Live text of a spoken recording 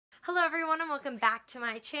Hello everyone and welcome back to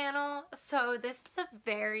my channel. So this is a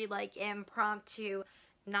very impromptu,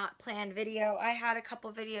 not planned video. I had a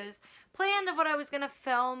couple videos planned of what I was going to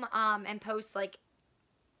film and post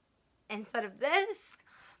instead of this.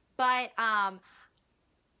 But I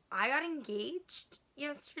got engaged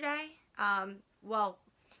yesterday. Well,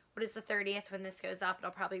 what is the 30th when this goes up?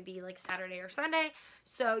 It'll probably be like Saturday or Sunday.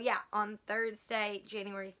 So yeah, on Thursday,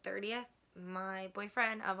 January 30th, my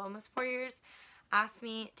boyfriend of almost 4 years asked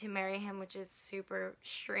me to marry him, which is super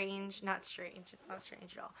strange. Not strange, it's not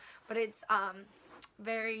strange at all, but it's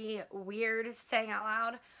very weird saying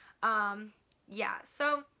out loud. Yeah,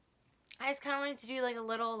 so I just kind of wanted to do like a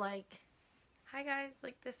little hi guys,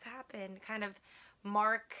 this happened, kind of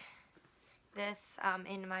mark this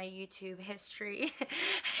in my YouTube history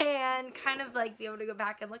and kind of be able to go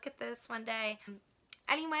back and look at this one day.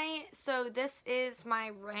 Anyway, so this is my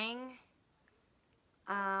ring.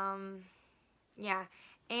 Yeah,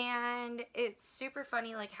 and it's super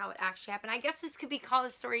funny how it actually happened. I guess this could be called a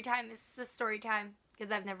story time. This is a story time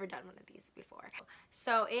because I've never done one of these before.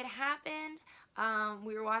 So it happened,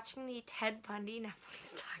 we were watching the Ted Bundy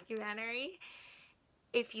Netflix documentary.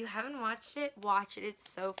 If you haven't watched it, watch it. It's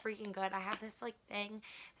so freaking good. I have this thing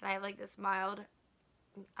that I have this mild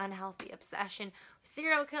unhealthy obsession with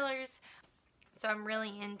serial killers. So I'm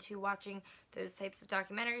really into watching those types of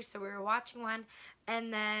documentaries. So we were watching one,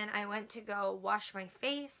 and then I went to go wash my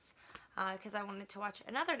face because I wanted to watch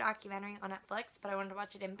another documentary on Netflix, but I wanted to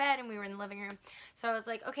watch it in bed, and we were in the living room. So I was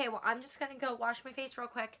like, okay, well, I'm just going to go wash my face real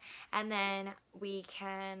quick, and then we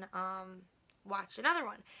can watch another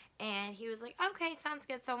one. And he was like, okay, sounds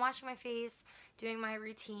good. So I'm washing my face, doing my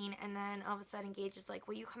routine, and then all of a sudden Gage is like,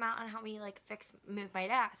 will you come out and help me move my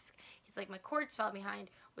desk? He's like, my cords fell behind,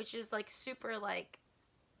 which is super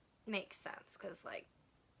makes sense because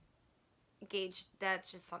Gage,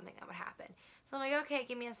 that's just something that would happen. So I'm like, okay,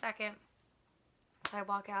 give me a second. So I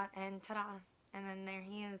walk out and ta-da, and then there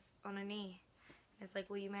he is on a knee. It's like,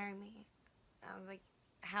 will you marry me? I was like,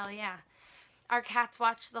 hell yeah. Our cats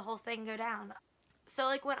watched the whole thing go down.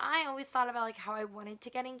 So when I always thought about how I wanted to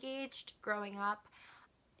get engaged growing up,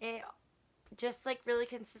 it just really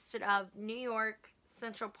consisted of New York,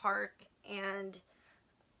 Central Park, and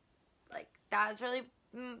that is really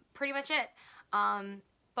pretty much it.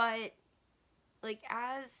 But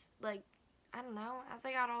as I don't know, as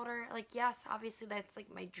I got older, yes, obviously that's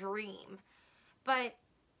my dream, but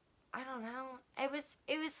I don't know, it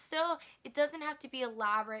was still, it doesn't have to be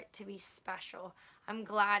elaborate to be special. I'm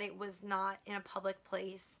glad it was not in a public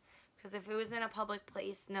place, because if it was in a public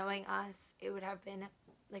place, knowing us, it would have been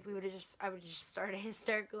I would just start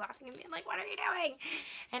hysterically laughing and being like, what are you doing?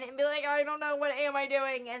 And it'd be like, I don't know, what am I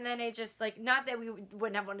doing? And then it just not that we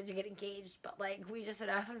wouldn't have wanted to get engaged, but we just would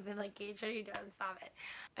have been like, Gage, what are you doing? Stop it.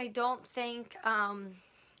 I don't think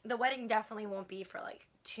the wedding definitely won't be for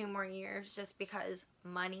 2 more years, just because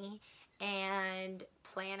money and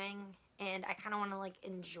planning, and I kind of want to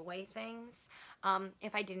enjoy things.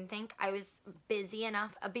 If I didn't think I was busy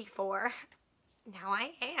enough before, now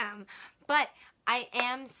I am. But I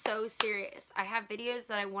am so serious. I have videos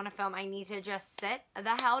that I want to film. I need to just sit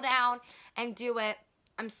the hell down and do it.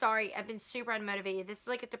 I'm sorry, I've been super unmotivated. This is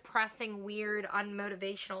a depressing, weird,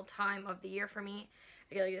 unmotivational time of the year for me.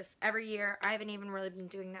 I get this every year. I haven't even really been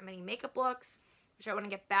doing that many makeup looks, which I want to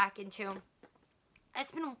get back into.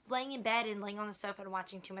 I've been laying in bed and laying on the sofa and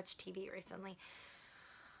watching too much TV recently.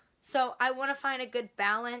 So I want to find a good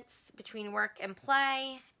balance between work and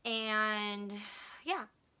play, and yeah,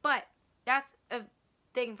 but that's a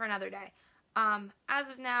thing for another day. As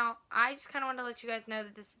of now, I just kind of want to let you guys know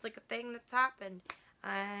that this is a thing that's happened,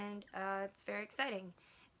 and it's very exciting.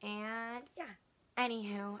 And yeah,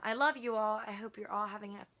 anywho, I love you all. I hope you're all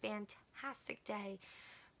having a fantastic day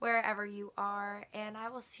wherever you are, and I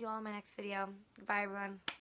will see you all in my next video. Goodbye, everyone.